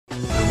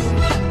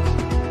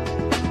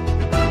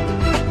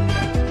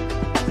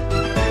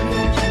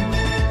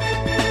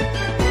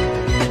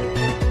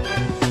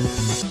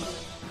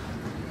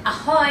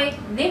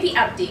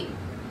Update.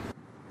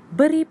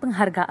 Beri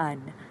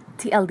penghargaan.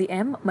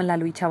 TLDM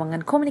melalui cawangan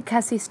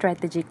komunikasi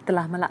strategik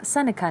telah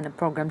melaksanakan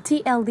program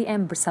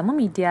TLDM bersama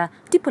media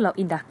di Pulau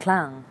Indah,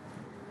 Klang.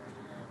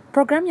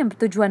 Program yang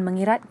bertujuan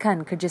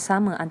mengeratkan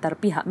kerjasama antara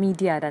pihak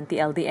media dan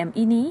TLDM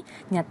ini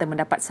nyata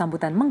mendapat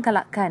sambutan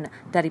menggalakkan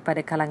daripada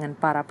kalangan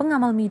para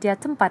pengamal media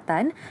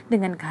tempatan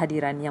dengan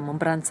kehadiran yang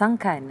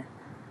memberansangkan.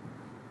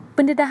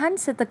 Pendedahan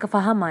serta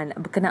kefahaman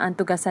berkenaan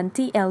tugasan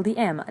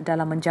TLDM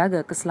dalam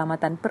menjaga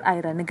keselamatan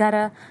perairan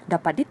negara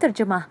dapat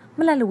diterjemah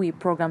melalui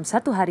program 1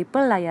 hari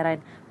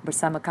pelayaran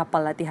bersama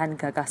Kapal Latihan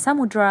Gagah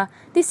Samudera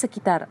di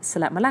sekitar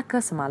Selat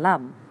Melaka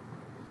semalam.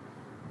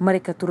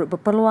 Mereka turut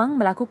berpeluang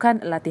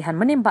melakukan latihan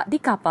menembak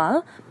di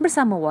kapal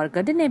bersama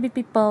warga The Navy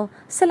People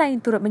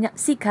selain turut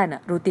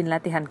menyaksikan rutin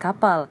latihan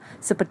kapal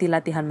seperti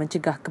latihan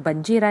mencegah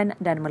kebanjiran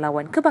dan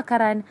melawan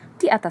kebakaran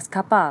di atas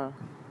kapal.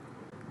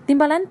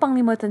 Timbalan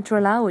Panglima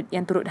Tentera Laut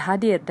yang turut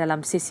hadir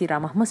dalam sesi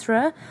ramah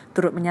mesra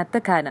turut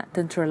menyatakan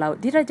Tentera Laut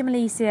Diraja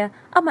Malaysia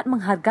amat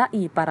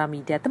menghargai para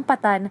media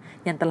tempatan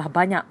yang telah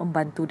banyak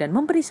membantu dan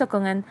memberi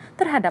sokongan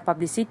terhadap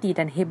publiciti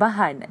dan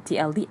hebahan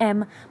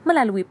TLDM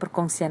melalui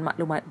perkongsian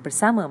maklumat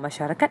bersama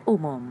masyarakat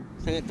umum.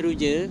 Sangat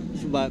teruja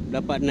sebab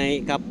dapat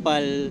naik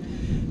kapal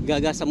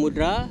Gagah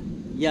Samudera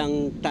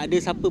yang tak ada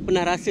siapa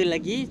pernah rasa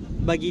lagi.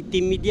 Bagi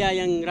tim media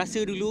yang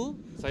rasa dulu,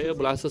 saya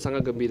berasa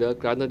sangat gembira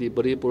kerana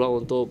diberi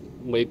peluang untuk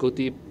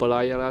mengikuti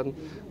pelayaran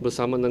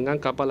bersama dengan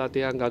Kapal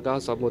Latihan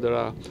Gagah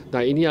Samudera.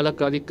 Dan ini adalah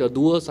kali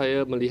kedua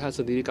saya melihat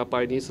sendiri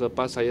kapal ini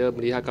selepas saya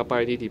melihat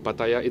kapal ini di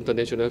Pattaya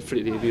International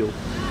Fleet Review.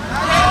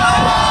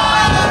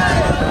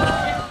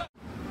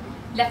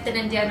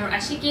 Lieutenant Dia Nur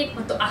Ashikin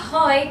untuk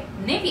Ahoy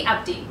Navy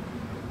Update.